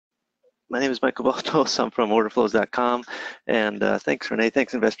My name is Michael Valtos. I'm from orderflows.com. And thanks, Renee.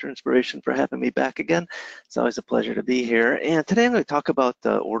 Thanks, Investor Inspiration, for having me back again. It's always a pleasure to be here. And today I'm going to talk about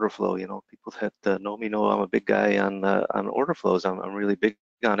order flow. You know, people that know me know I'm a big guy on order flows. I'm really big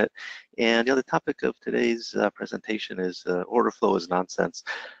on it. And the topic of today's presentation is order flow is nonsense.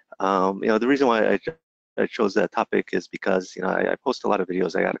 The reason why I chose that topic is because I post a lot of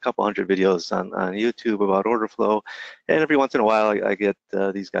videos. I got a couple hundred videos on YouTube about order flow, and every once in a while I get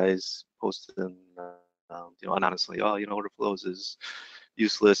these guys posting anonymously, oh, order flows is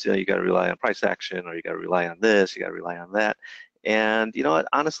useless. You got to rely on price action, or you got to rely on this, you got to rely on that. And you know what,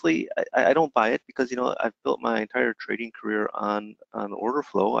 honestly, I don't buy it, because I've built my entire trading career on order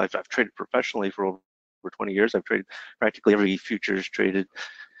flow. I've traded professionally for over 20 years. I've traded practically every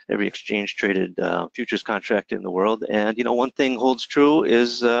every exchange traded futures contract in the world. And one thing holds true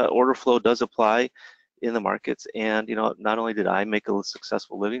is order flow does apply in the markets. And not only did I make a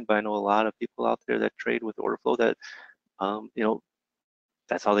successful living, but I know a lot of people out there that trade with order flow that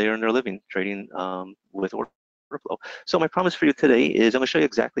that's how they earn their living, trading with order flow. So my promise for you today is I'm going to show you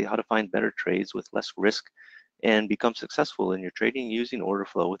exactly how to find better trades with less risk and become successful in your trading using order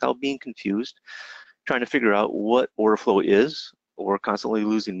flow without being confused, trying to figure out what order flow is, or constantly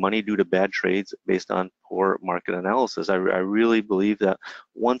losing money due to bad trades based on poor market analysis. I really believe that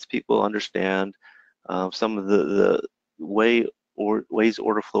once people understand some of the ways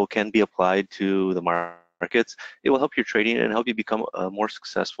order flow can be applied to the markets, it will help your trading and help you become a more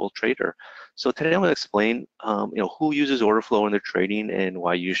successful trader. So today I'm going to explain who uses order flow in their trading and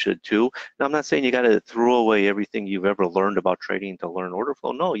why you should too. Now, I'm not saying you got to throw away everything you've ever learned about trading to learn order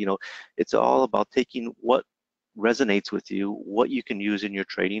flow. No, it's all about taking what resonates with you, what you can use in your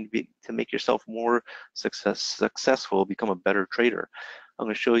trading to make yourself more successful, become a better trader. I'm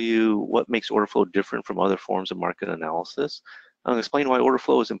going to show you what makes order flow different from other forms of market analysis. I'm going to explain why order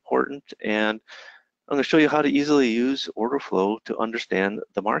flow is important, and I'm going to show you how to easily use order flow to understand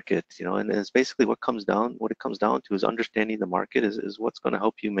the market. And it's basically what it comes down to is understanding the market is what's going to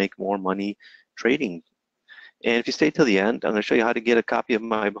help you make more money trading. And if you stay till the end, I'm going to show you how to get a copy of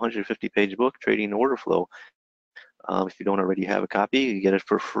my 150-page book, Trading Order Flow. If you don't already have a copy, you get it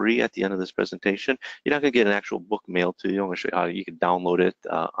for free at the end of this presentation. You're not going to get an actual book mailed to you. I'm going to show you how you can download it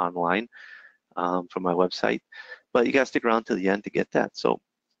online from my website. But you got to stick around to the end to get that. So,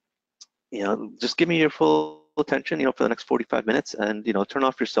 just give me your full attention, for the next 45 minutes, and turn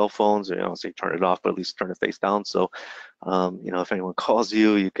off your cell phones, or say turn it off, but at least turn it face down. So, if anyone calls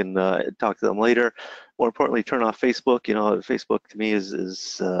you, you can talk to them later. More importantly, turn off Facebook. Facebook to me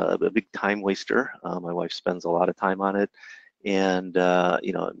is a big time waster. My wife spends a lot of time on it, and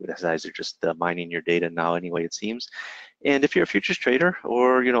guys are just mining your data now anyway, it seems. And if you're a futures trader,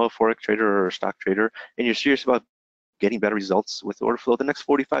 or a forex trader or a stock trader, and you're serious about getting better results with order flow, the next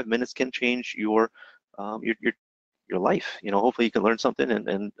 45 minutes can change your life. Hopefully you can learn something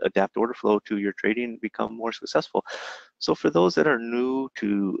and adapt order flow to your trading and become more successful. So for those that are new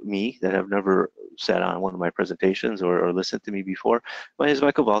to me, that have never sat on one of my presentations or listened to me before, my name is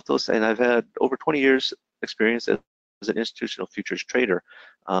Michael Valtos, and I've had over 20 years experience as an institutional futures trader.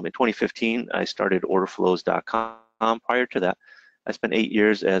 In 2015, I started orderflows.com. Prior to that, I spent 8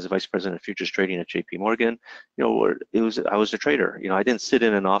 years as Vice President of Futures Trading at JP Morgan. I was a trader. I didn't sit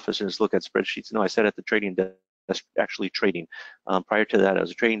in an office and just look at spreadsheets. No, I sat at the trading desk actually trading. Prior to that, I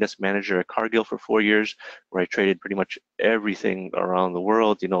was a trading desk manager at Cargill for 4 years, where I traded pretty much everything around the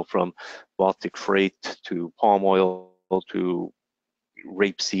world, from Baltic freight to palm oil to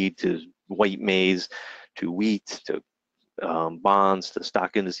rapeseed to white maize to wheat to bonds to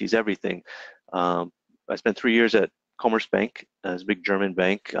stock indices, everything. I spent 3 years at Commerzbank, as a big German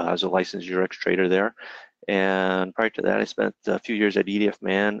bank. I was a licensed Eurex trader there. And prior to that, I spent a few years at EDF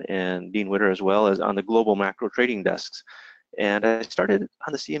Mann and Dean Witter, as well as on the global macro trading desks. And I started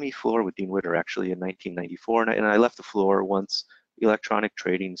on the CME floor with Dean Witter actually in 1994, and I left the floor once electronic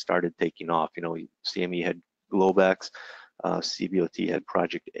trading started taking off. CME had Globex, CBOT had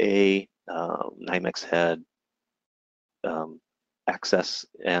Project A, NYMEX had Access,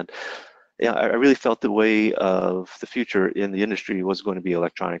 and I really felt the way of the future in the industry was going to be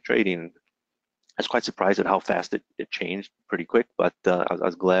electronic trading. I was quite surprised at how fast it changed pretty quick, but I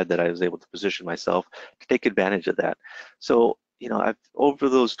was glad that I was able to position myself to take advantage of that. So, I've over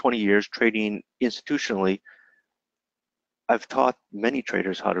those 20 years trading institutionally, I've taught many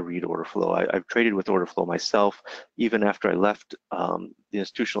traders how to read order flow. I've traded with order flow myself, even after I left the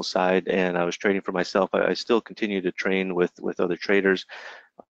institutional side and I was trading for myself. I still continue to train with other traders,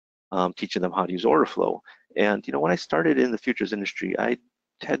 teaching them how to use order flow. And when I started in the futures industry, I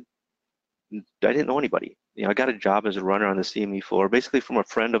had I didn't know anybody. I got a job as a runner on the CME floor, basically from a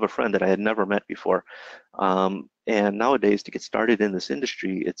friend of a friend that I had never met before. And nowadays, to get started in this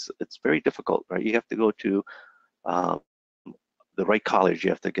industry, it's very difficult, right? You have to go to um, the right college, you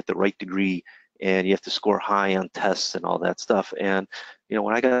have to get the right degree, and you have to score high on tests and all that stuff. And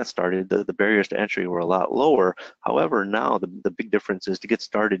when I got started, the barriers to entry were a lot lower. However, now the big difference is to get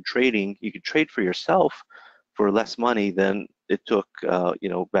started trading, you could trade for yourself for less money than it took,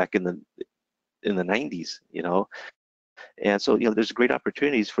 back in the 90s, and so there's great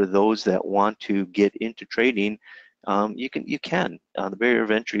opportunities for those that want to get into trading. You can. The barrier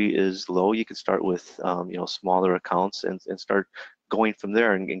of entry is low. You can start with smaller accounts and start going from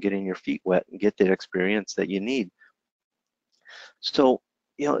there and getting your feet wet and get the experience that you need. So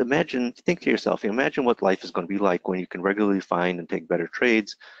think to yourself, imagine what life is going to be like when you can regularly find and take better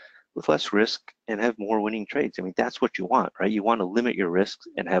trades with less risk and have more winning trades. I mean, that's what you want, right? You want to limit your risks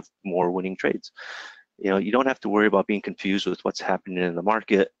and have more winning trades. You don't have to worry about being confused with what's happening in the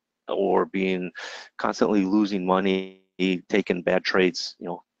market or being constantly losing money, taking bad trades,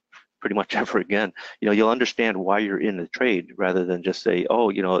 pretty much ever again. You'll understand why you're in the trade rather than just say, oh,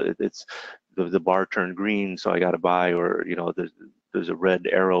 it's the bar turned green, so I got to buy, or there's a red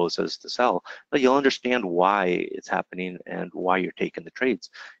arrow that says to sell. But you'll understand why it's happening and why you're taking the trades.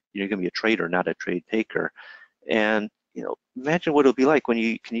 You're going to be a trader, not a trade taker. And imagine what it'll be like when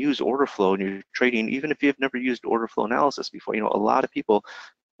you can use order flow and you're trading, even if you've never used order flow analysis before. A lot of people,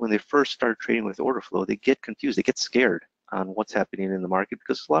 when they first start trading with order flow, they get confused, they get scared on what's happening in the market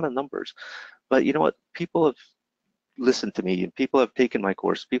because there's a lot of numbers. But you know what? People have listened to me, and people have taken my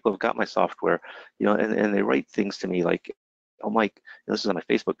course, people have got my software, and they write things to me like, oh, Mike, this is on my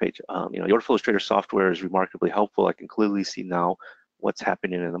Facebook page. The order flow trader software is remarkably helpful. I can clearly see now what's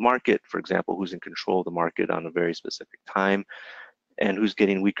happening in the market, for example, who's in control of the market on a very specific time and who's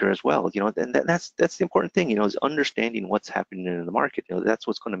getting weaker as well. And that's the important thing, is understanding what's happening in the market. That's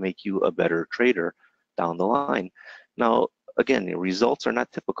what's going to make you a better trader down the line. Now, again, results are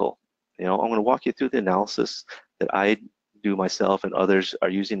not typical. I'm going to walk you through the analysis that I do myself and others are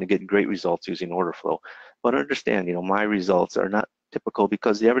using to get great results using order flow. But understand, my results are not typical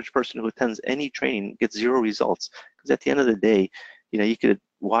because the average person who attends any training gets zero results. Because at the end of the day, you could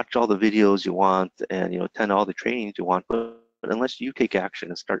watch all the videos you want and attend all the trainings you want, but unless you take action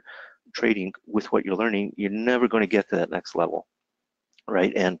and start trading with what you're learning, you're never going to get to that next level,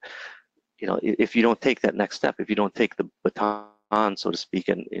 right? And if you don't take that next step, if you don't take the baton, so to speak,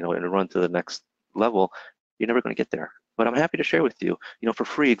 and and run to the next level, you're never going to get there. But I'm happy to share with you, for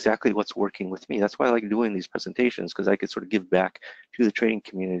free, exactly what's working with me. That's why I like doing these presentations, because I could sort of give back to the trading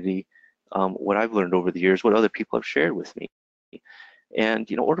community what I've learned over the years, what other people have shared with me. And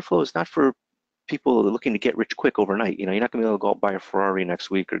order flow is not for people looking to get rich quick overnight. You're not going to be able to go out and buy a Ferrari next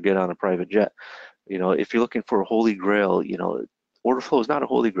week or get on a private jet. If you're looking for a holy grail, order flow is not a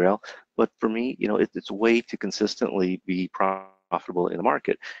holy grail, but for me, it's a way to consistently be profitable in the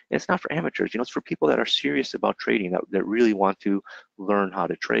market. And it's not for amateurs. It's for people that are serious about trading, that really want to learn how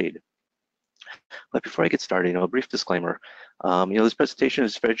to trade. But before I get started, a brief disclaimer. This presentation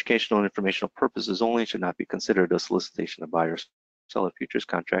is for educational and informational purposes only, should not be considered a solicitation to buy or sell a futures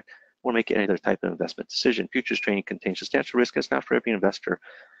contract or make any other type of investment decision. Futures trading contains substantial risk and it's not for every investor.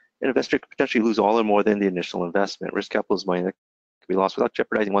 An investor could potentially lose all or more than the initial investment. Risk capital is money that can be lost without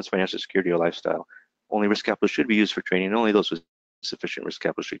jeopardizing one's financial security or lifestyle. Only risk capital should be used for trading, and only those with sufficient risk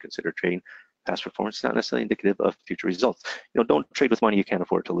capital should consider trading. Past performance is not necessarily indicative of future results. Don't trade with money you can't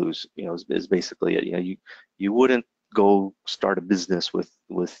afford to lose. Is basically it. You wouldn't go start a business with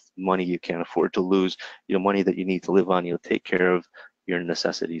money you can't afford to lose. Money that you need to live on. Take care of your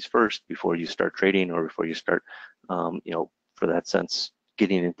necessities first before you start trading or before you start, for that sense,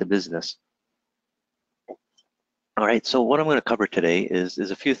 getting into business. All right, so what I'm going to cover today is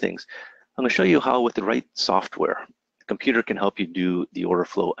a few things. I'm going to show you how, with the right software, the computer can help you do the order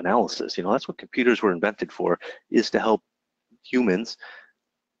flow analysis. That's what computers were invented for, is to help humans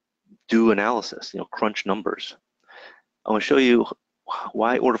do analysis, crunch numbers. I'm going to show you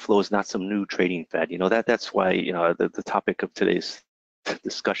why order flow is not some new trading fad. That's why the topic of today's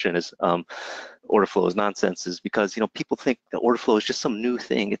discussion is order flow is nonsense, is because people think that order flow is just some new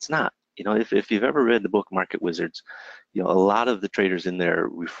thing. It's not. If you've ever read the book Market Wizards, a lot of the traders in there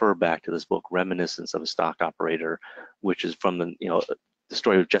refer back to this book, Reminiscence of a Stock Operator, which is from the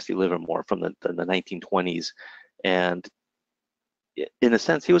story of Jesse Livermore from the 1920s. And in a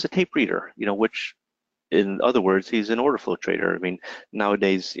sense, he was a tape reader, which, in other words, he's an order flow trader. I mean,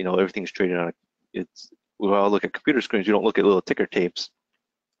 nowadays, everything's traded on we all look at computer screens. You don't look at little ticker tapes.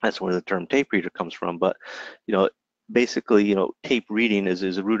 That's where the term tape reader comes from. But basically, tape reading is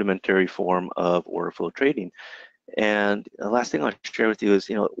a rudimentary form of order flow trading. And the last thing I'll share with you is,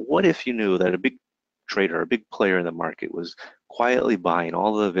 what if you knew that a big trader, a big player in the market was quietly buying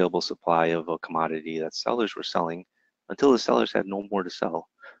all the available supply of a commodity that sellers were selling until the sellers had no more to sell?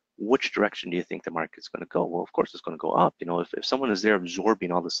 Which direction do you think the market's going to go? Well, of course, it's going to go up. If someone is there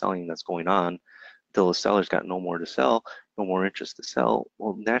absorbing all the selling that's going on until the sellers got no more to sell, no more interest to sell,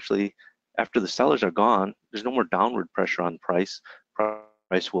 well, naturally, after the sellers are gone, there's no more downward pressure on price.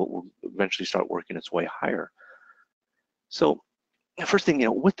 Price will eventually start working its way higher. So the first thing,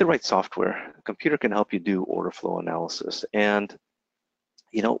 with the right software, a computer can help you do order flow analysis. And,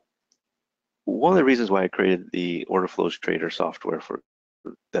 one of the reasons why I created the order flows trader software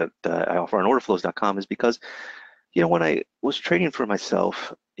that I offer on orderflows.com is because, when I was trading for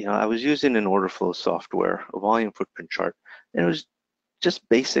myself, I was using an order flow software, a volume footprint chart, and it was just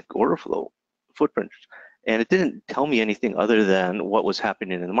basic order flow footprints. And it didn't tell me anything other than what was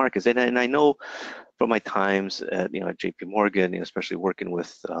happening in the markets. And I know from my times at JP Morgan, especially working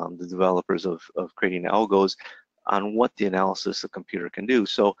with the developers of creating algos on what the analysis a computer can do.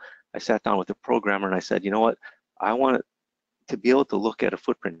 So I sat down with the programmer and I said, you know what, I want to be able to look at a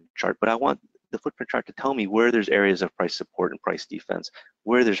footprint chart, but I want the footprint chart to tell me where there's areas of price support and price defense,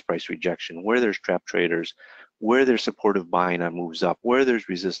 where there's price rejection, where there's trap traders, where there's supportive buying on moves up, where there's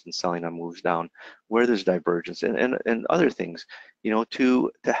resistance selling on moves down, where there's divergence, and other things,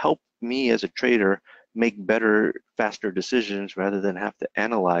 to help me as a trader make better, faster decisions rather than have to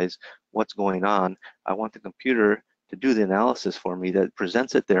analyze what's going on. I want the computer to do the analysis for me that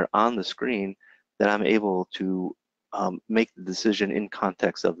presents it there on the screen, that I'm able to make the decision in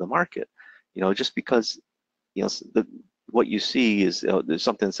context of the market. Just because what you see is there's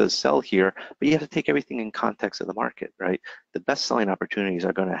something that says sell here, but you have to take everything in context of the market, right? The best selling opportunities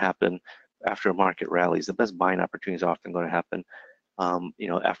are going to happen after a market rallies. The best buying opportunities are often going to happen,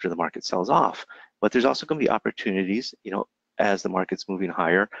 after the market sells off. But there's also going to be opportunities, as the market's moving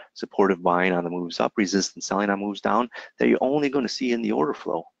higher, supportive buying on the moves up, resistance selling on moves down, that you're only going to see in the order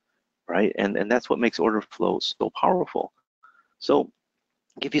flow, right? And that's what makes order flow so powerful. So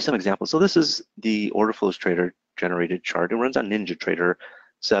I'll give you some examples. So this is the order flows trader generated chart. It runs on NinjaTrader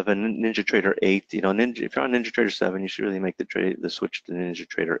 7, NinjaTrader 8. If you're on NinjaTrader 7, you should really make the switch to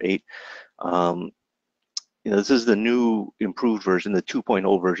NinjaTrader 8. This is the new improved version, the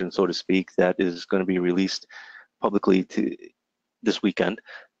 2.0 version, so to speak, that is going to be released publicly this weekend.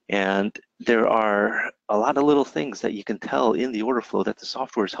 And there are a lot of little things that you can tell in the order flow that the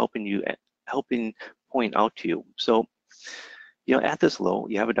software is helping point out to you. So, at this low,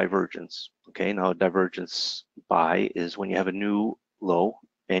 you have a divergence. Okay, now a divergence buy is when you have a new low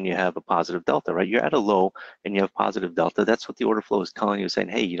and you have a positive delta, right? You're at a low and you have positive delta. That's what the order flow is telling you, saying,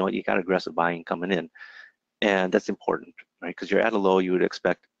 hey, you got aggressive buying coming in. And that's important, right? Because you're at a low, you would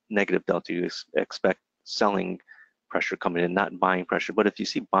expect negative delta. You expect selling pressure coming in, not buying pressure. But if you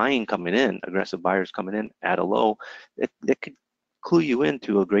see buying coming in, aggressive buyers coming in at a low, it could clue you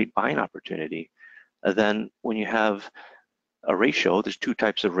into a great buying opportunity. Then when you have a ratio, there's two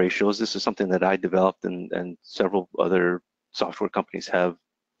types of ratios. This is something that I developed and several other software companies have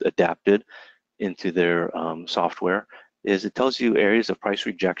adapted into their software. Is it tells you areas of price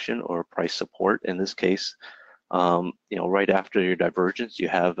rejection or price support. In this case, right after your divergence, you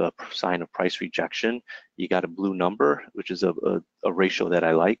have a sign of price rejection. You got a blue number, which is a ratio that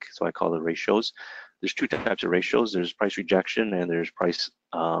I like, so I call it ratios. There's two types of ratios. There's price rejection and there's price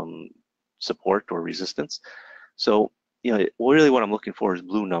support or resistance. So, really what I'm looking for is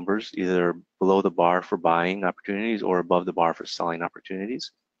blue numbers, either below the bar for buying opportunities or above the bar for selling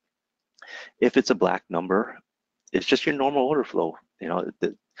opportunities. If it's a black number, it's just your normal order flow.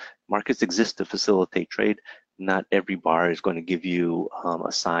 The markets exist to facilitate trade. Not every bar is going to give you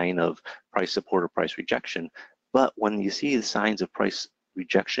a sign of price support or price rejection. But when you see the signs of price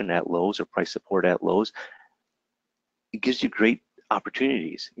rejection at lows or price support at lows, it gives you great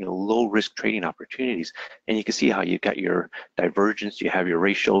opportunities, low risk trading opportunities. And you can see how you got your divergence, you have your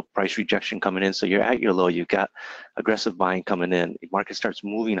ratio price rejection coming in. So you're at your low, you've got aggressive buying coming in. The market starts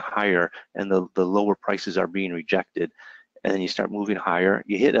moving higher and the lower prices are being rejected. And then you start moving higher,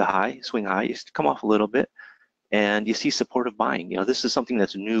 you hit a high, swing high, you come off a little bit, and you see supportive buying. This is something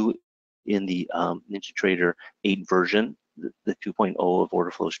that's new in the NinjaTrader 8 version, the 2.0 of Order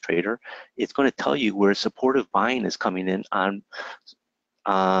Flows Trader. It's going to tell you where supportive buying is coming in on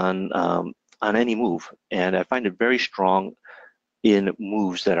any move, and I find it very strong in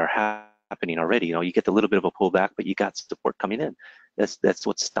moves that are happening already. You get a little bit of a pullback, but you got support coming in. That's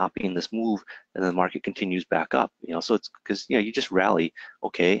what's stopping this move, and the market continues back up. So it's because you just rally.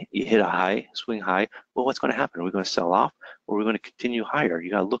 Okay, you hit a high, swing high. Well, what's going to happen? Are we going to sell off, or are we going to continue higher?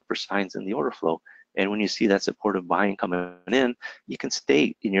 You got to look for signs in the order flow. And when you see that supportive buying coming in, you can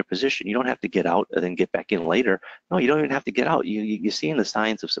stay in your position. You don't have to get out and then get back in later. No, you don't even have to get out. You're seeing the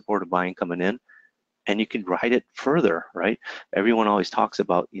signs of supportive buying coming in, and you can ride it further, right? Everyone always talks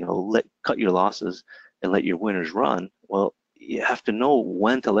about, cut your losses and let your winners run. Well, you have to know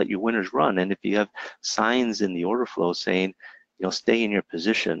when to let your winners run. And if you have signs in the order flow saying, stay in your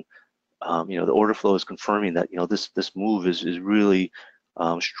position, the order flow is confirming that, this move is really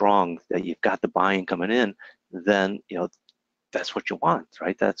strong, that you've got the buying coming in, then, that's what you want,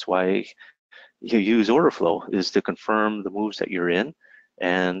 right? That's why you use order flow, is to confirm the moves that you're in,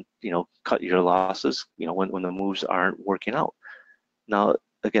 and cut your losses when the moves aren't working out. Now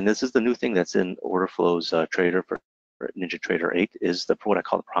again, this is the new thing that's in order flows trader for NinjaTrader 8, is what I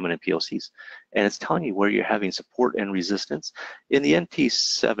call the prominent POCs, and it's telling you where you're having support and resistance. In the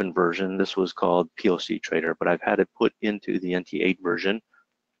NT7 version, this was called POC Trader, but I've had it put into the NT8 version,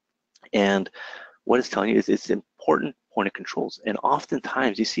 and what it's telling you is it's important point of controls. And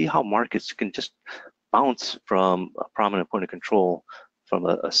oftentimes you see how markets can just bounce from a prominent point of control, from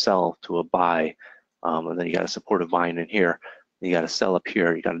a sell to a buy, and then you got a supportive buying in here, you got a sell up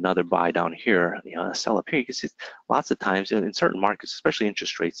here, you got another buy down here, a sell up here. You can see lots of times in certain markets, especially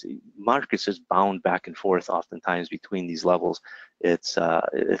interest rates, markets just bound back and forth oftentimes between these levels. It's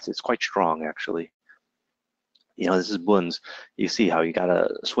quite strong, actually. This is Bunds. You see how you got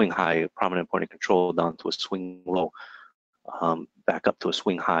a swing high, prominent point of control, down to a swing low, back up to a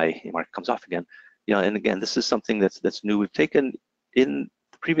swing high, the market comes off again. And again, this is something that's new. We've taken, in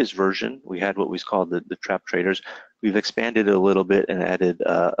the previous version, we had what we called the trap traders. We've expanded it a little bit and added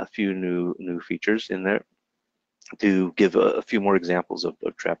a few new features in there to give a few more examples of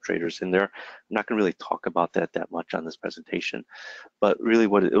trap traders in there. I'm not going to really talk about that much on this presentation, but really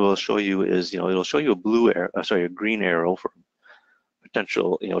what it will show you is, it'll show you a green arrow for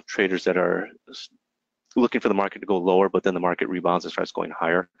potential, traders that are looking for the market to go lower, but then the market rebounds and starts going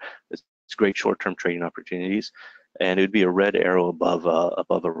higher. It's great short-term trading opportunities, and it would be a red arrow above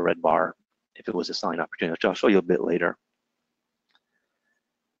a red bar if it was a selling opportunity, which I'll show you a bit later.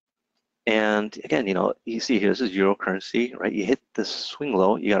 And again, you see here, this is euro currency, right? You hit the swing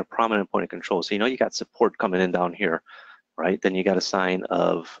low, you got a prominent point of control. So you got support coming in down here, right? Then you got a sign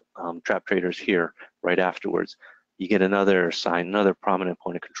of trap traders here right afterwards. You get another sign, another prominent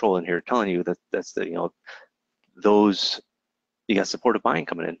point of control in here, telling you that that's the, those, you got supportive buying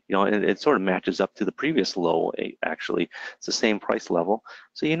coming in, and it sort of matches up to the previous low. Actually, it's the same price level.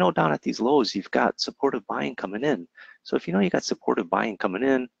 So down at these lows, you've got supportive buying coming in. So if you got supportive buying coming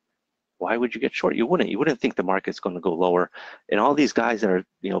in, why would you get short? You wouldn't think the market's going to go lower. And all these guys that are,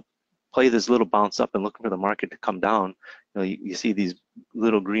 play this little bounce up and looking for the market to come down, you see these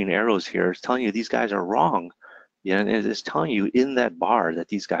little green arrows here. It's telling you these guys are wrong. And it's telling you in that bar that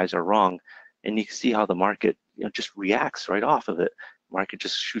these guys are wrong. And you can see how the market, just reacts right off of it. Market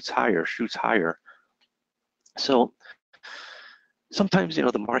just shoots higher, shoots higher. So sometimes,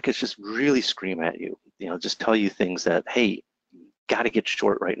 the markets just really scream at you, just tell you things that, hey, got to get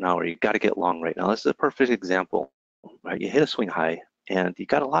short right now, or you got to get long right now. This is a perfect example, right? You hit a swing high, and you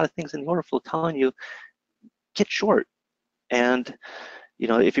got a lot of things in the order flow telling you get short. And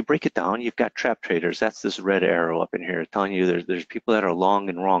if you break it down, you've got trap traders. That's this red arrow up in here telling you there's people that are long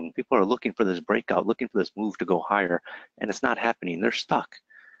and wrong. People are looking for this breakout, looking for this move to go higher, and it's not happening. They're stuck.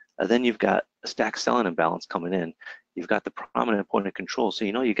 Then you've got a stack selling imbalance coming in. You've got the prominent point of control, so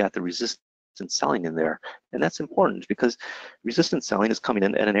you got the resistance selling in there, and that's important because resistance selling is coming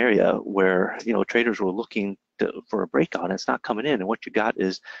in at an area where traders were looking for a breakout, and it's not coming in. And what you got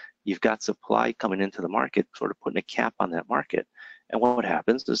is you've got supply coming into the market, sort of putting a cap on that market. And what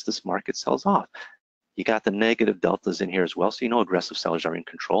happens is this market sells off. You got the negative deltas in here as well, so aggressive sellers are in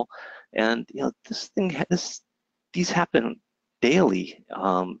control. And these happen daily.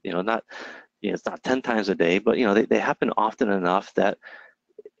 It's not 10 times a day, but they happen often enough that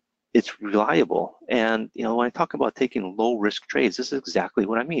it's reliable. And when I talk about taking low risk trades, this is exactly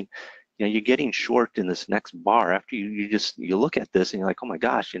what I mean. You're getting short in this next bar after you look at this and you're like, oh my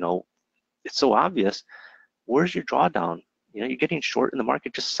gosh, it's so obvious. Where's your drawdown? You're getting short and the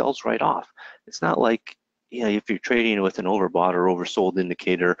market just sells right off. It's not like if you're trading with an overbought or oversold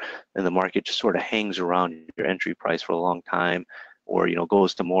indicator and the market just sort of hangs around your entry price for a long time, or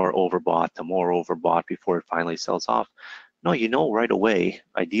goes to more overbought before it finally sells off. No, right away,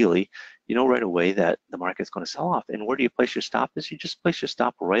 ideally, right away that the market's going to sell off. And where do you place your stop? Is you just place your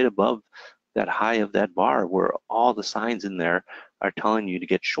stop right above that high of that bar where all the signs in there are telling you to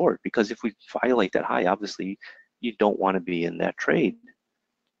get short. Because if we violate that high, obviously you don't want to be in that trade.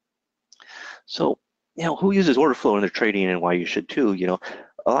 So, who uses order flow in their trading and why you should too?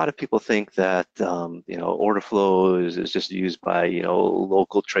 A lot of people think that order flow is just used by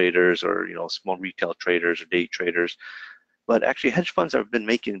local traders or small retail traders or day traders. But actually, hedge funds have been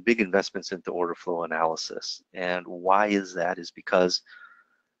making big investments into order flow analysis. And why is that? Is because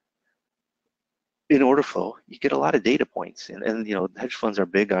in order flow, you get a lot of data points, and hedge funds are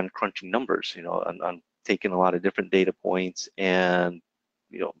big on crunching numbers, on taking a lot of different data points and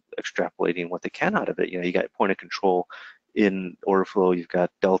extrapolating what they can out of it. You got point of control in order flow. You've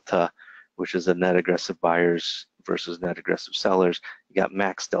got delta, which is the net aggressive buyers versus net aggressive sellers. You got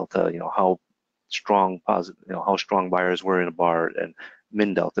max delta, how strong how strong buyers were in a bar, and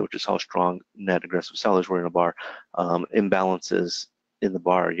min delta, which is how strong net aggressive sellers were in a bar. Imbalances in the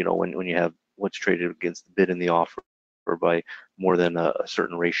bar, when you have what's traded against the bid and the offer by more than a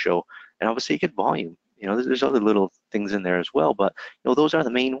certain ratio. And obviously you get volume. There's other little things in there as well, but those are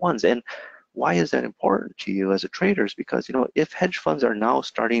the main ones. And why is that important to you as a trader? Is because if hedge funds are now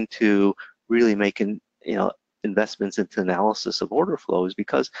starting to really make investments into analysis of order flows,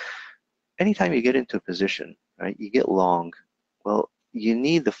 because anytime you get into a position, right, you get long. Well, you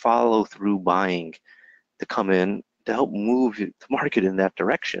need the follow through buying to come in to help move the market in that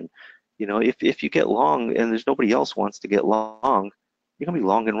direction. If you get long and there's nobody else wants to get long, you're gonna be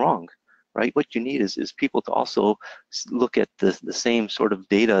long and wrong, right? What you need is people to also look at the same sort of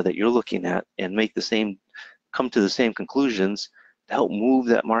data that you're looking at and come to the same conclusions to help move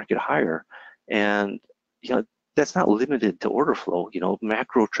that market higher. And that's not limited to order flow.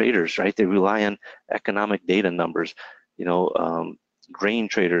 Macro traders, right? They rely on economic data numbers. Grain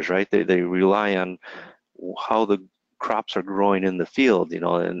traders, right? They rely on how the crops are growing in the field,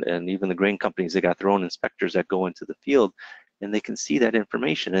 and even the grain companies, they got their own inspectors that go into the field, and they can see that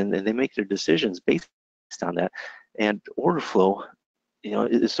information, and they make their decisions based on that. And order flow,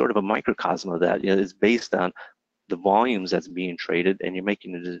 is sort of a microcosm of that. It's based on the volumes that's being traded, and you're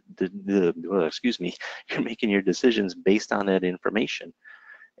making you're making your decisions based on that information.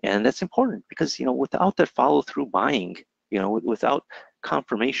 And that's important because without that follow-through buying, without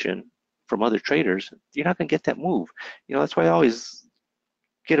confirmation from other traders, you're not going to get that move. That's why I always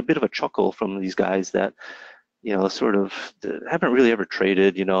get a bit of a chuckle from these guys that sort of haven't really ever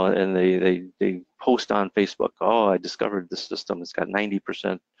traded, and they post on Facebook, oh, I discovered this system, it's got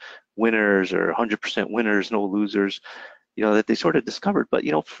 90% winners or 100% winners, no losers, that they sort of discovered. But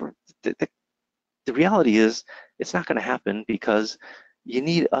for the reality is it's not going to happen, because you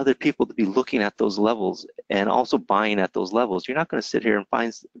need other people to be looking at those levels and also buying at those levels. You're not going to sit here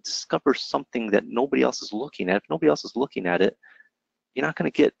and discover something that nobody else is looking at. If nobody else is looking at it, you're not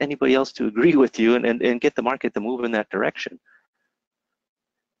going to get anybody else to agree with you and get the market to move in that direction.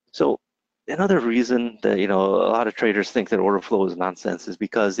 So another reason that a lot of traders think that order flow is nonsense is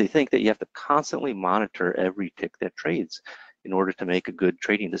because they think that you have to constantly monitor every tick that trades in order to make a good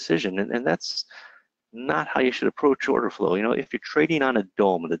trading decision, and that's not how you should approach order flow. If you're trading on a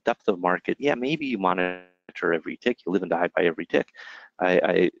dome, the depth of market, yeah, maybe you monitor every tick, you live and die by every tick.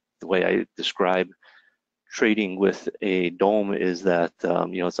 The way I describe trading with a dome is that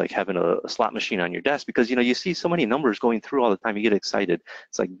it's like having a slot machine on your desk, because you see so many numbers going through all the time, you get excited.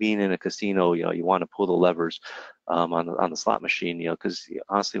 It's like being in a casino, you want to pull the levers on the slot machine, because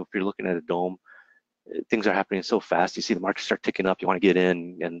honestly, if you're looking at a dome, things are happening so fast, you see the market start ticking up, you want to get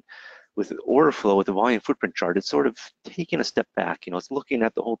in. And with order flow, with the volume footprint chart, it's sort of taking a step back. It's looking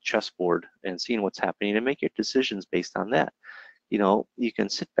at the whole chessboard and seeing what's happening and make your decisions based on that. You can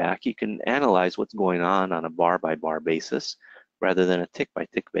sit back, you can analyze what's going on a bar by bar basis rather than a tick by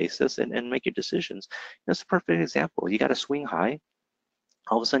tick basis, and make your decisions. That's a perfect example. You got a swing high,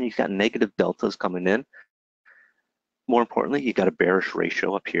 all of a sudden you've got negative deltas coming in. More importantly, you got a bearish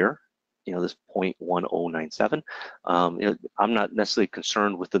ratio up here, this 0.1097. I'm not necessarily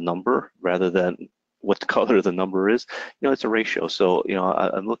concerned with the number rather than what the color of the number is. It's a ratio. So,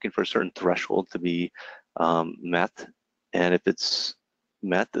 I'm looking for a certain threshold to be met. And if it's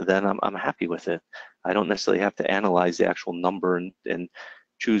met, then I'm happy with it. I don't necessarily have to analyze the actual number and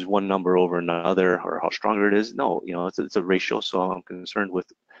choose one number over another or how stronger it is. No, it's a ratio. So I'm concerned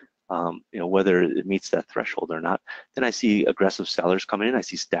with whether it meets that threshold or not. Then I see aggressive sellers coming in. I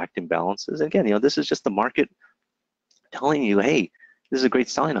see stacked imbalances. Again, this is just the market telling you, hey, this is a great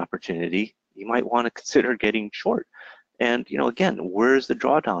selling opportunity. You might want to consider getting short. And again, where's the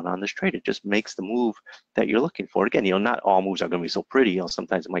drawdown on this trade? It just makes the move that you're looking for. Again, not all moves are going to be so pretty.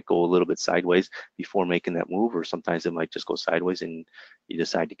 Sometimes it might go a little bit sideways before making that move, or sometimes it might just go sideways and you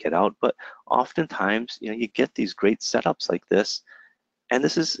decide to get out. But oftentimes, you get these great setups like this, and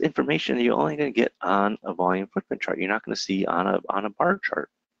this is information that you're only going to get on a volume footprint chart. You're not going to see on a bar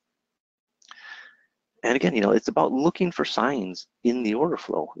chart. And again, it's about looking for signs in the order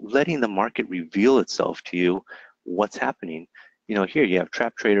flow, letting the market reveal itself to you what's happening. Here you have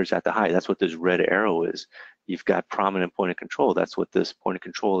trap traders at the high. That's what this red arrow is. You've got prominent point of control. That's what this point of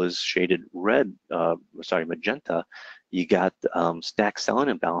control is shaded red, magenta. You got stack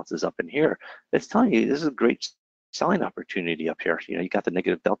selling imbalances up in here. It's telling you this is a great selling opportunity up here. You got the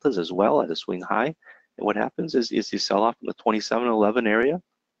negative deltas as well at a swing high. And what happens is you sell off in the 27.11 area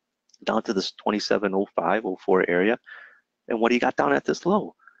down to this 27.05, 04 area. And what do you got down at this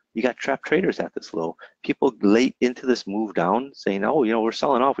low? You got trap traders at this low. People late into this move down saying, oh, we're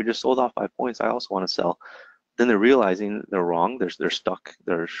selling off. We just sold off 5 points. I also want to sell. Then they're realizing they're wrong. They're stuck.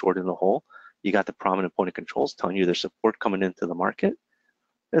 They're short in the hole. You got the prominent point of controls telling you there's support coming into the market.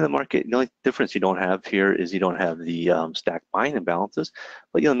 And the market, the only difference you don't have here is you don't have the stacked buying imbalances,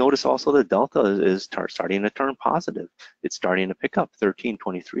 but you'll notice also the delta is starting to turn positive. It's starting to pick up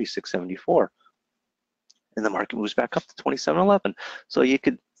 13.23, 674. And the market moves back up to 27.11. So you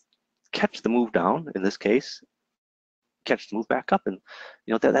could catch the move down in this case, catch the move back up, and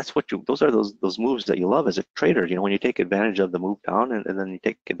that's what those are those moves that you love as a trader. When you take advantage of the move down and then you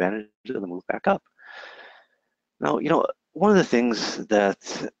take advantage of the move back up. Now, one of the things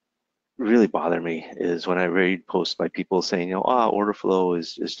that really bother me is when I read posts by people saying, order flow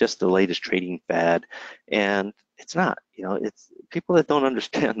is just the latest trading fad, and it's not. It's people that don't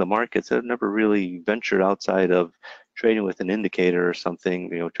understand the markets, that have never really ventured outside of trading with an indicator or something,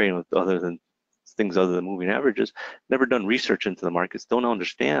 trading with things other than moving averages, never done research into the markets, don't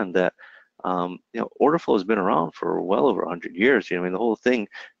understand that order flow has been around for well over 100 years. The whole thing,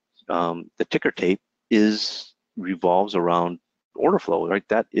 the ticker tape revolves around order flow, right?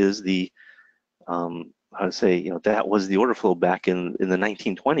 That is the that was the order flow back in the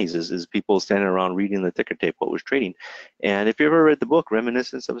 1920s, is people standing around reading the ticker tape, what was trading. And if you ever read the book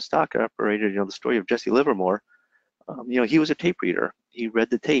Reminiscence of a Stock Operator, the story of Jesse Livermore, he was a tape reader. He read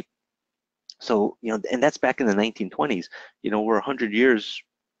the tape. So, and that's back in the 1920s. We're 100 years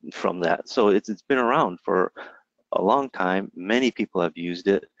from that. So it's been around for a long time. Many people have used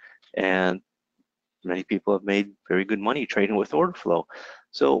it, and many people have made very good money trading with order flow.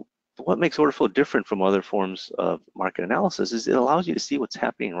 So what makes order flow different from other forms of market analysis is it allows you to see what's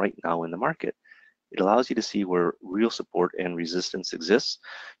happening right now in the market. It allows you to see where real support and resistance exists.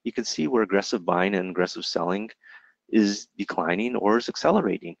 You can see where aggressive buying and aggressive selling is declining or is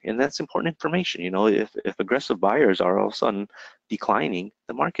accelerating, and that's important information. If aggressive buyers are all of a sudden declining,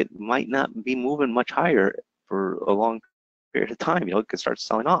 the market might not be moving much higher for a long period of time. It can start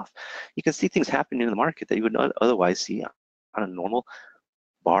selling off. You can see things happening in the market that you would not otherwise see on a normal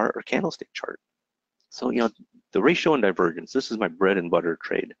bar or candlestick chart. So, the ratio and divergence, this is my bread and butter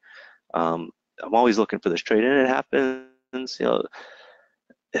trade. I'm always looking for this trade, and it happens,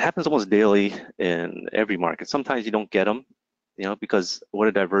 it happens almost daily in every market. Sometimes you don't get them, because what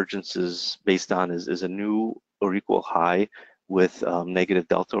a divergence is based on is a new or equal high with negative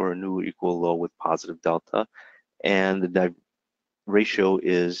delta, or a new or equal low with positive delta. And the ratio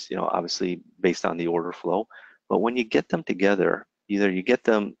is, obviously based on the order flow. But when you get them together, either you get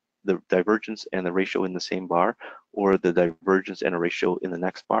the divergence and the ratio in the same bar, or the divergence and a ratio in the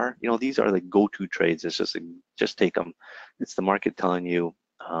next bar, these are the go-to trades. It's just take them. It's the market telling you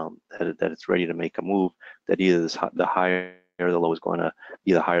that it's ready to make a move, that either the higher or the low is going to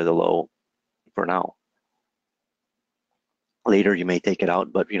be the higher or the low for now. Later you may take it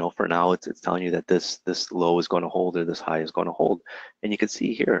out, but for now it's telling you that this low is going to hold, or this high is going to hold. And you can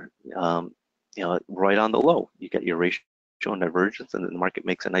see here, right on the low, you get your ratio and divergence, and then the market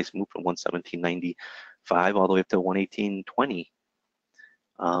makes a nice move from 117.95 all the way up to 118.20.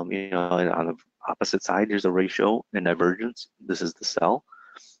 And on the opposite side, there's a ratio and divergence. This is the sell.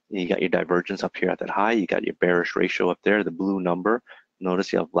 And you got your divergence up here at that high. You got your bearish ratio up there, the blue number.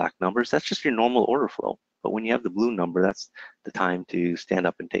 Notice you have black numbers. That's just your normal order flow. But when you have the blue number, that's the time to stand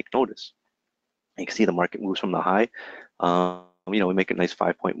up and take notice. You can see the market moves from the high. We make a nice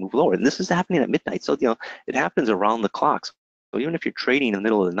 5-point move lower. And this is happening at midnight. So, it happens around the clock. So even if you're trading in the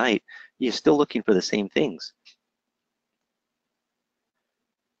middle of the night, you're still looking for the same things.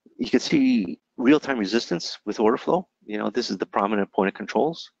 You can see real-time resistance with order flow. This is the prominent point of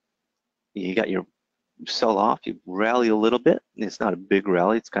controls. You got your sell off, you rally a little bit. It's not a big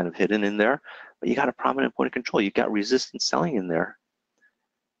rally, it's kind of hidden in there, but you got a prominent point of control. You got resistance selling in there.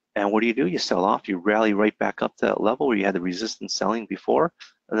 And what do? You sell off, you rally right back up to that level where you had the resistance selling before,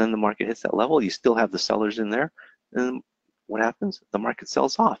 and then the market hits that level, you still have the sellers in there, and what happens? The market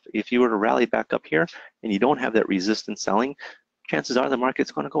sells off. If you were to rally back up here and you don't have that resistance selling, chances are the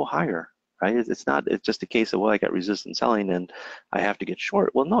market's going to go higher, right? It's not, it's just a case of, well, I got resistance selling and I have to get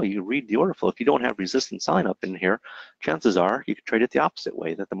short. Well, no, you read the order flow. If you don't have resistance selling up in here, chances are you could trade it the opposite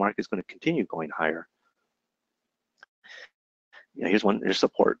way, that the market's going to continue going higher. Here's one, here's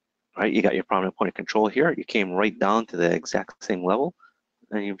support, right? You got your prominent point of control here. You came right down to the exact same level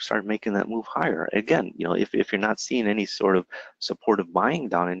and you start making that move higher. Again, if you're not seeing any sort of supportive buying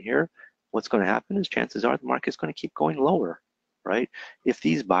down in here, what's going to happen is chances are the market's going to keep going lower, right? If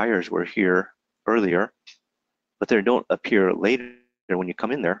these buyers were here earlier, but they don't appear later when you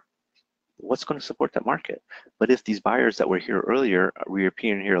come in there, what's going to support that market? But if these buyers that were here earlier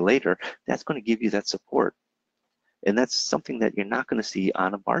reappear here later, that's going to give you that support. And that's something that you're not going to see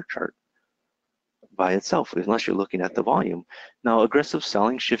on a bar chart by itself, unless you're looking at the volume. Now, aggressive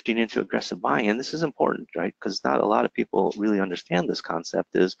selling shifting into aggressive buying, and this is important, right? Because not a lot of people really understand this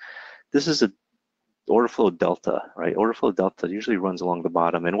concept. Is this is a order flow delta, right? Order flow delta usually runs along the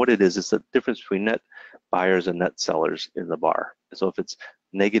bottom, and what it is the difference between net buyers and net sellers in the bar. So if it's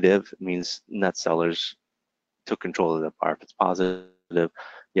negative, it means net sellers took control of the bar. If it's positive,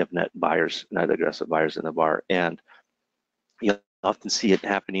 you have net buyers, net aggressive buyers in the bar, and you often see it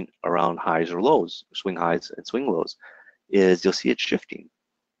happening around highs or lows, swing highs and swing lows, is you'll see it shifting,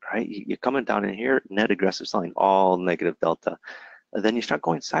 right? You're coming down in here, net aggressive selling, all negative delta. And then you start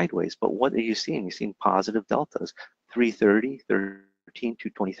going sideways, but what are you seeing? You're seeing positive deltas, 330, 13,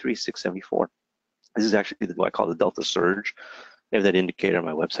 223, 674. This is actually what I call the delta surge. I have that indicator on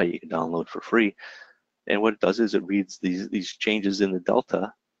my website you can download for free. And what it does is it reads these changes in the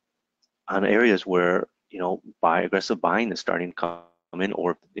delta on areas where aggressive buying is starting to come in,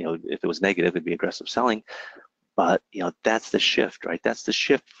 or if it was negative, it'd be aggressive selling. But that's the shift, right? That's the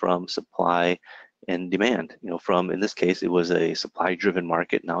shift from supply and demand. From, in this case, it was a supply-driven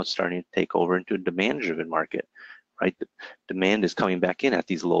market. Now it's starting to take over into a demand-driven market, right? The demand is coming back in at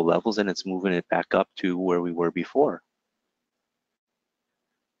these low levels, and it's moving it back up to where we were before.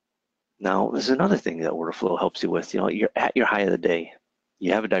 Now, there's another thing that order flow helps you with. You're at your high of the day.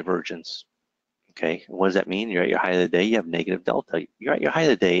 You have a divergence. Okay, what does that mean? You're at your high of the day, you have negative delta. You're at your high of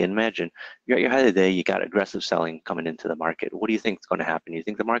the day, and imagine you're at your high of the day, you got aggressive selling coming into the market. What do you think is going to happen? You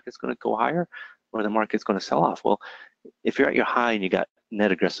think the market's going to go higher, or the market's going to sell off? Well, if you're at your high and you got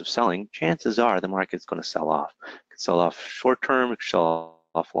net aggressive selling, chances are the market's going to sell off. It could sell off short term, it could sell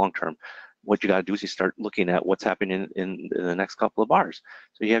off long term. What you got to do is you start looking at what's happening in the next couple of bars.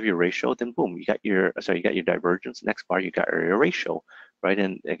 So you have your ratio, then boom, you got your divergence. Next bar, you got your ratio, right?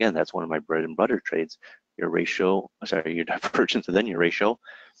 And again, that's one of my bread and butter trades. Your divergence, and then your ratio.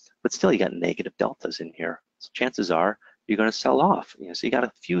 But still, you got negative deltas in here. So chances are you're going to sell off. So you got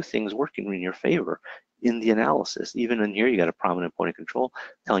a few things working in your favor in the analysis. Even in here, you got a prominent point of control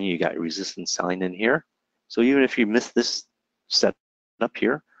telling you got resistance selling in here. So even if you miss this set up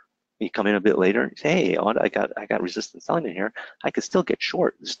here, you come in a bit later and say, hey, I got resistance selling in here. I could still get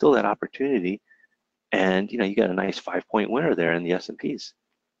short. There's still that opportunity, and you got a nice 5-point winner there in the S&Ps.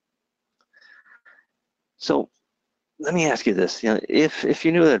 So let me ask you this: if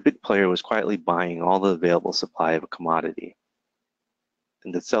you knew that a big player was quietly buying all the available supply of a commodity,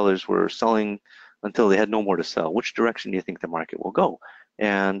 and the sellers were selling until they had no more to sell, which direction do you think the market will go?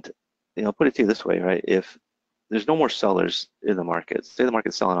 And put it to you this way, right? If there's no more sellers in the market, say the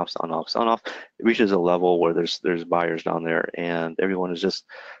market's selling off, it reaches a level where there's buyers down there, and everyone is just,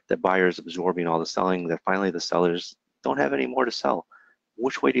 that buyers absorbing all the selling, that finally the sellers don't have any more to sell.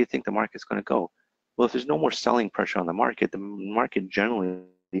 Which way do you think the market's going to go? Well, if there's no more selling pressure on the market generally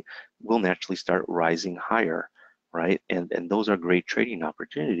will naturally start rising higher, right? And those are great trading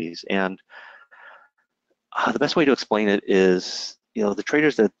opportunities. And the best way to explain it is, the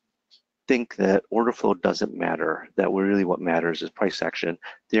traders that think that order flow doesn't matter, that really what matters is price action,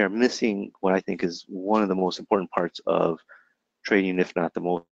 they are missing what I think is one of the most important parts of trading, if not the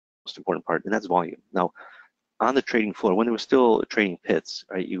most important part, and that's volume. Now, on the trading floor, when there was still trading pits,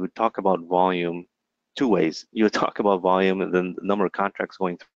 right, you would talk about volume two ways. You would talk about volume and then the number of contracts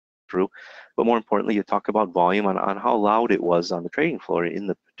going through, but more importantly, you talk about volume on how loud it was on the trading floor in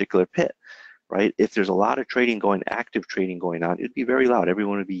the particular pit. Right? If there's a lot of active trading going on, it'd be very loud.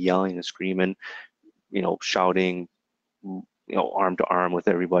 Everyone would be yelling and screaming, shouting, arm to arm with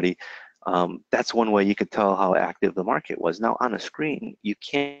everybody. That's one way you could tell how active the market was. Now on a screen, you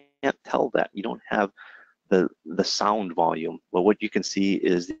can't tell that. You don't have the sound volume, but what you can see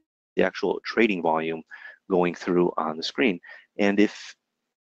is the actual trading volume going through on the screen. And if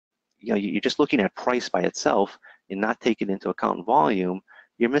you're just looking at price by itself and not taking into account volume,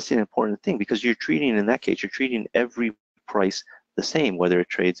 you're missing an important thing, because you're treating, in that case, you're treating every price the same, whether it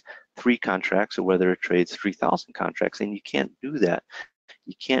trades 3 contracts or whether it trades 3,000 contracts, and you can't do that.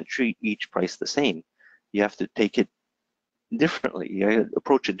 You can't treat each price the same. You have to take it differently. You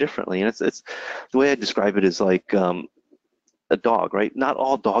approach it differently, and it's the way I describe it is like a dog, right? Not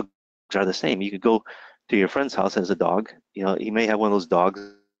all dogs are the same. You could go to your friend's house as a dog. He may have one of those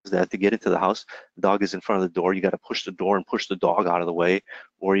dogs that to get into the house, the dog is in front of the door. You got to push the door and push the dog out of the way.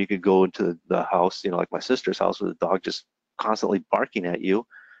 Or you could go into the house, like my sister's house, with the dog just constantly barking at you.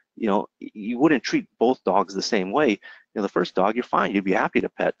 You wouldn't treat both dogs the same way. The first dog, you're fine. You'd be happy to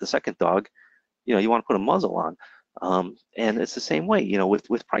pet. The second dog, you want to put a muzzle on. And it's the same way,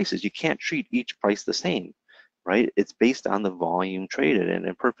 with prices. You can't treat each price the same, right? It's based on the volume traded. And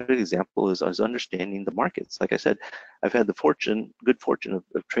a perfect example is understanding the markets. Like I said, I've had the good fortune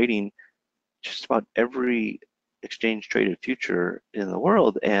of trading just about every exchange traded future in the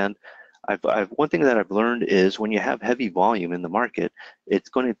world. And one thing that I've learned is when you have heavy volume in the market, it's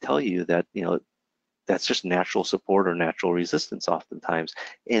going to tell you that, that's just natural support or natural resistance oftentimes.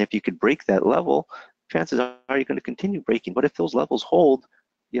 And if you could break that level, chances are you're going to continue breaking. But if those levels hold,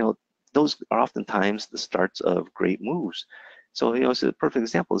 those are oftentimes the starts of great moves. So, it's a perfect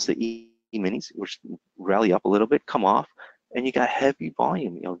example. It's the E-minis, which rally up a little bit, come off, and you got heavy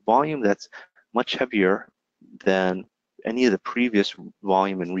volume, volume that's much heavier than any of the previous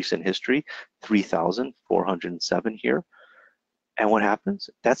volume in recent history, 3,407 here. And what happens?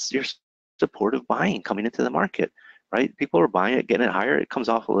 That's your supportive buying coming into the market, right? People are buying it, getting it higher, it comes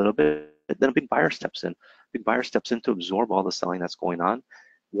off a little bit, then a big buyer steps in. Big buyer steps in to absorb all the selling that's going on.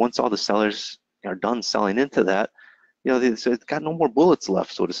 Once all the sellers are done selling into that, it's got no more bullets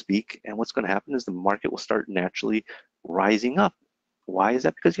left, so to speak. And what's going to happen is the market will start naturally rising up. Why is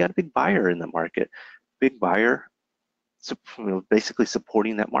that? Because you got a big buyer in the market. Big buyer, basically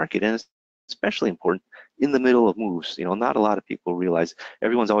supporting that market. And it's especially important in the middle of moves. Not a lot of people realize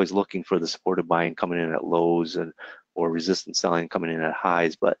everyone's always looking for the supportive buying coming in at lows or resistance selling coming in at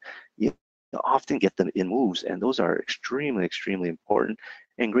highs, but you often get them in moves, and those are extremely, extremely important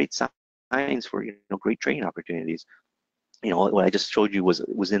and great signs for great trading opportunities. What I just showed you was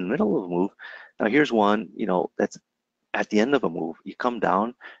in the middle of a move. Now here's one, that's at the end of a move. You coming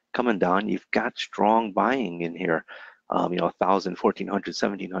down, you've got strong buying in here. 1,000, 1,400,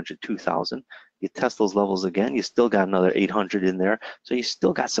 1,700, 2,000. You test those levels again, you still got another 800 in there. So you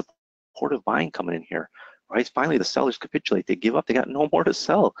still got supportive buying coming in here, right? Finally, the sellers capitulate. They give up. They got no more to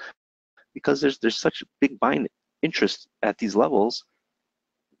sell because there's such big buying interest at these levels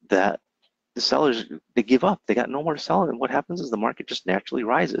that the sellers, they give up. They got no more to sell. And what happens is the market just naturally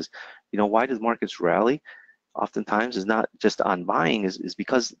rises. Why does markets rally? Oftentimes is not just on buying, is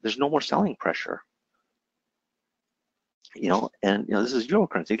because there's no more selling pressure. And this is euro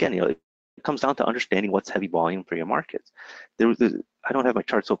currency again. It comes down to understanding what's heavy volume for your markets. I don't have my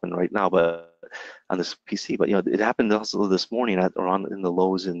charts open right now, but on this PC, but it happened also this morning around in the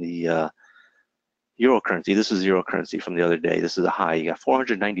lows in the euro currency. This is euro currency from the other day. This is a high. You got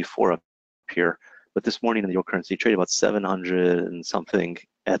 494 up here, but this morning in the euro currency traded about 700 and something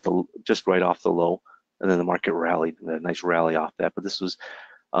at just right off the low, and then the market rallied, a nice rally off that. But this was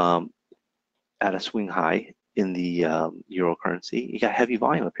at a swing high in the euro currency. You got heavy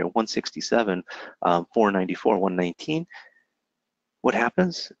volume up here, 167, 494, 119. What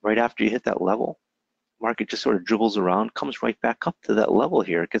happens right after you hit that level? Market just sort of dribbles around, comes right back up to that level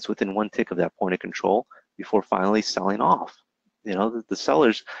here. It gets within one tick of that point of control before finally selling off. The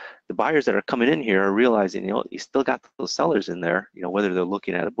sellers, the buyers that are coming in here are realizing, you still got those sellers in there, whether they're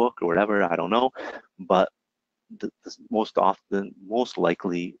looking at a book or whatever, I don't know. But the most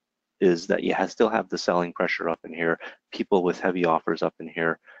likely is that you still have the selling pressure up in here, people with heavy offers up in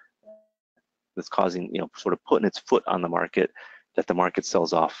here, that's causing, sort of putting its foot on the market, that the market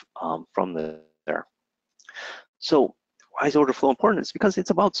sells off from there. So why is order flow important? It's because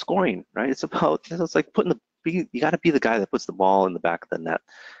it's about scoring, right? It's about, it's like you got to be the guy that puts the ball in the back of the net.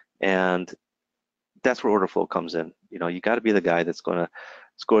 And that's where order flow comes in. You got to be the guy that's going to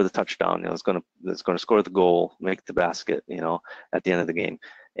score the touchdown, that's going to score the goal, make the basket, at the end of the game.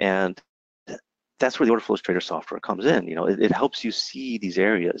 And that's where the order flows trader software comes in. It helps you see these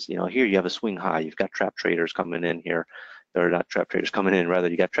areas. Here you have a swing high. You've got trap traders coming in here. They're not trap traders coming in, rather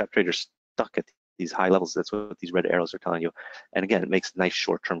you got trap traders stuck at these high levels. That's what these red arrows are telling you. And again, it makes nice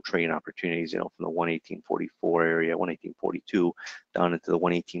short-term trading opportunities, from the 118.44 area, 118.42 down into the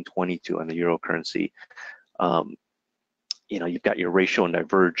 118.22 on the euro currency. You've got your ratio and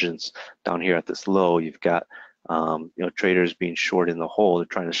divergence down here at this low. You've got traders being short in the hole. They're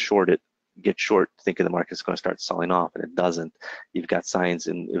trying to short it, get short, thinking the market's going to start selling off, and it doesn't. You've got signs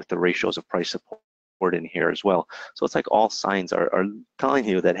with the ratios of price support in here as well. So it's like all signs are telling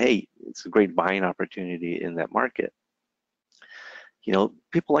you that, hey, it's a great buying opportunity in that market.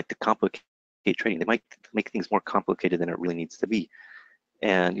 People like to complicate trading. They might make things more complicated than it really needs to be.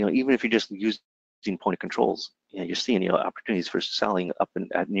 And even if you're just using point of controls, you're seeing opportunities for selling up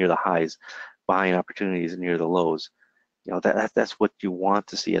and at near the highs, buying opportunities near the lows. That's what you want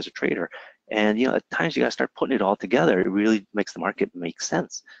to see as a trader. And at times you got to start putting it all together. It really makes the market make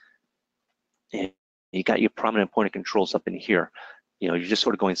sense. And you got your prominent point of controls up in here. You're just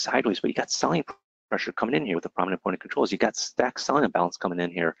sort of going sideways, but you got selling pressure coming in here with the prominent point of controls. You got stack selling imbalance coming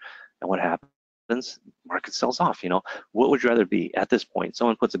in here. And what happens? Market sells off. What would you rather be at this point?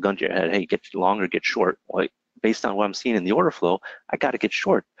 Someone puts a gun to your head, hey, get long or get short. Well, based on what I'm seeing in the order flow, I got to get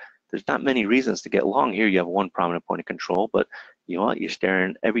short. There's not many reasons to get long here. You have one prominent point of control, but you're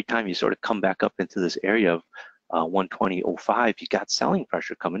staring every time you sort of come back up into this area of 120.05, you got selling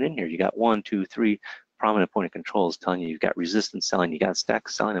pressure coming in here. You got 1, 2, 3 prominent point of controls telling you you've got resistance selling, you got stack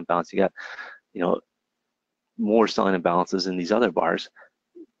selling imbalance, you got more selling imbalances in these other bars.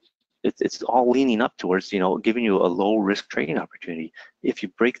 It's all leaning up towards giving you a low risk trading opportunity. If you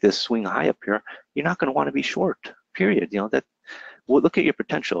break this swing high up here, you're not going to want to be short. Period. Well, look at your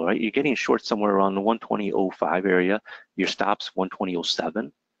potential, right? You're getting short somewhere around the 120.05 area. Your stop's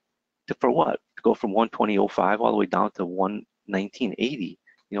 120.07. For what? To go from 120.05 all the way down to 119.80.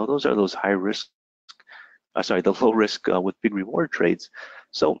 Those are those high risk, the low risk with big reward trades.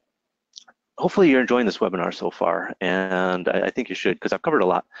 So hopefully you're enjoying this webinar so far, and I think you should, because I've covered a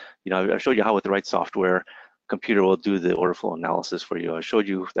lot. I've showed you how with the right software, computer will do the order flow analysis for you. I showed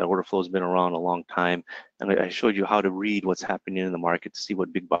you that order flow has been around a long time, and I showed you how to read what's happening in the market to see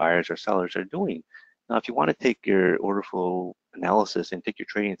what big buyers or sellers are doing. Now, if you want to take your order flow analysis and take your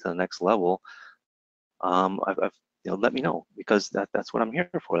trading to the next level, let me know, because that's what I'm here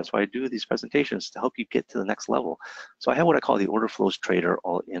for. That's why I do these presentations, to help you get to the next level. So I have what I call the Order Flows Trader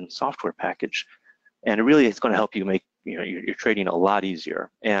all-in software package, and it really is going to help you make your trading a lot easier.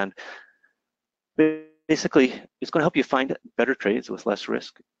 And basically, it's going to help you find better trades with less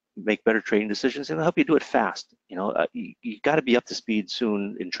risk, make better trading decisions, and it'll help you do it fast. You got to be up to speed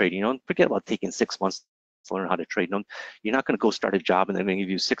soon in trading. Don't forget about taking 6 months to learn how to trade them. You're not going to go start a job and then going to give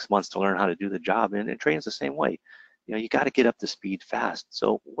you 6 months to learn how to do the job. And trading's the same way. You got to get up to speed fast.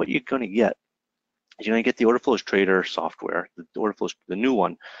 So what you're going to get is you're going to get the Order Flows Trader software, the Order Flows, the new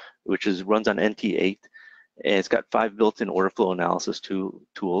one, which runs on NT8. And it's got 5 built-in order flow analysis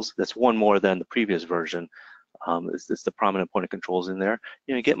tools. That's one more than the previous version. It's the prominent point of controls in there.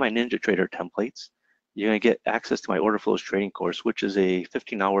 You're going to get my Ninja Trader templates. You're going to get access to my Order Flows trading course, which is a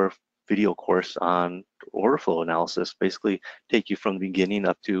 15-hour video course on order flow analysis. Basically, take you from the beginning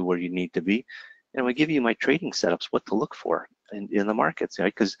up to where you need to be. And we give you my trading setups, what to look for in the markets,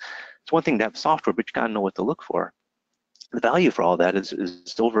 right? Because it's one thing to have software, but you got to know what to look for. The value for all that is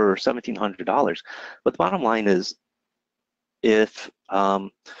over $1,700. But the bottom line is, if all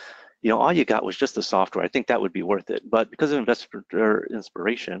you got was just the software, I think that would be worth it. But because of investor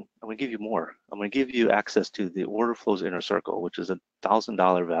inspiration, I'm going to give you more. I'm going to give you access to the Order Flows Inner Circle, which is a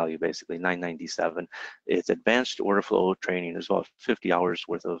 $1,000 value, basically $997. It's advanced order flow training. There's about 50 hours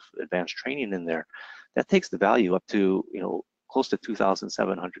worth of advanced training in there. That takes the value up to close to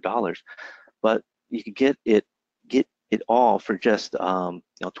 $2,700. But you can get it all for just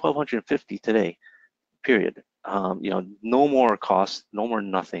 $1,250 today. Period. No more cost, no more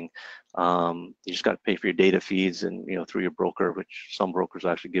nothing. You just got to pay for your data feeds and through your broker, which some brokers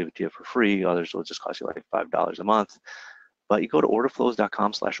will actually give it to you for free. Others will just cost you like $5 a month. But you go to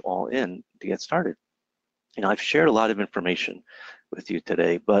orderflows.com/all-in to get started. I've shared a lot of information with you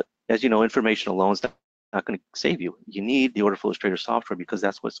today, but as you know, information alone is not going to save you. You need the Order Flows Trader software, because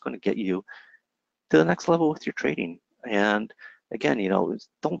that's what's going to get you to the next level with your trading. And again,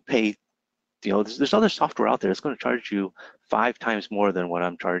 don't pay. There's other software out there that's going to charge you 5 times more than what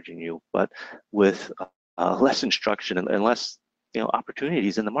I'm charging you, but with less instruction and less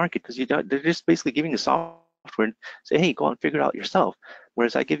opportunities in the market, because they're just basically giving you software and say, hey, go out and figure it out yourself.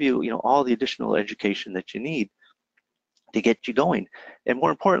 Whereas I give you all the additional education that you need to get you going. And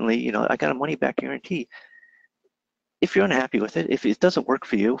more importantly, I got a money back guarantee. If you're unhappy with it, if it doesn't work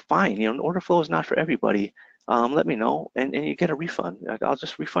for you, fine. Order flow is not for everybody. let me know, and you get a refund. I'll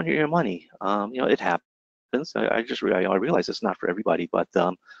just refund you your money. You know, it happens. I realize it's not for everybody, but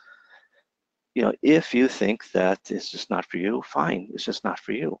you know, if you think that it's just not for you, fine, it's just not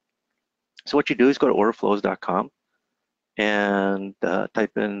for you. So what you do is go to orderflows.com and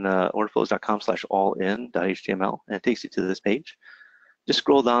type in orderflows.com/allin.html, and it takes you to this page. Just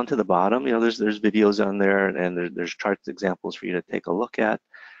scroll down to the bottom. You know, there's videos on there, and there's charts examples for you to take a look at.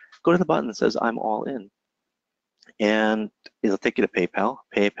 Go to the button that says I'm all in, and it'll take you to PayPal.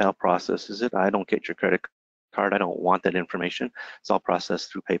 PayPal processes it. I don't get your credit card. I don't want that information. It's all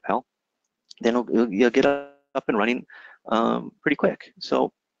processed through PayPal. Then you'll get up and running pretty quick.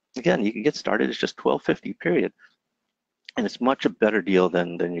 So again, you can get started. It's just $12.50, period. And it's much a better deal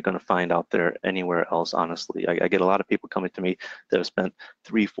than you're going to find out there anywhere else, honestly. I get a lot of people coming to me that have spent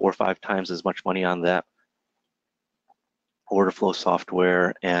 3, 4, 5 times as much money on that order flow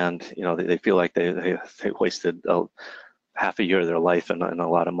software, and you know, they feel like they wasted half a year of their life and a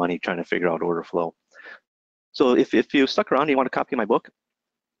lot of money trying to figure out order flow. So if you stuck around and you want a copy of my book,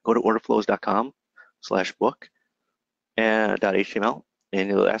 go to orderflows.com/book and .html,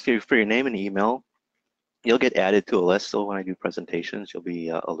 and it'll ask you for your name and email. You'll get added to a list, so when I do presentations, you'll be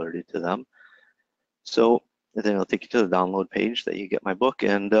alerted to them. So then it'll take you to the download page that you get my book,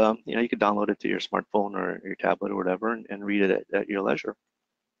 and you know, you can download it to your smartphone or your tablet or whatever, and read it at your leisure.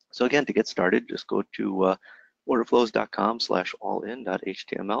 So again, to get started, just go to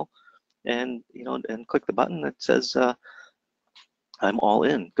orderflows.com/allin.html, and you know, and click the button that says I'm all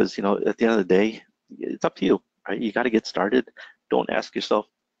in, because you know, at the end of the day, it's up to you, right? You got to get started. Don't ask yourself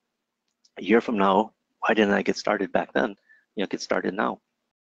a year from now, why didn't I get started back then? You know, get started now.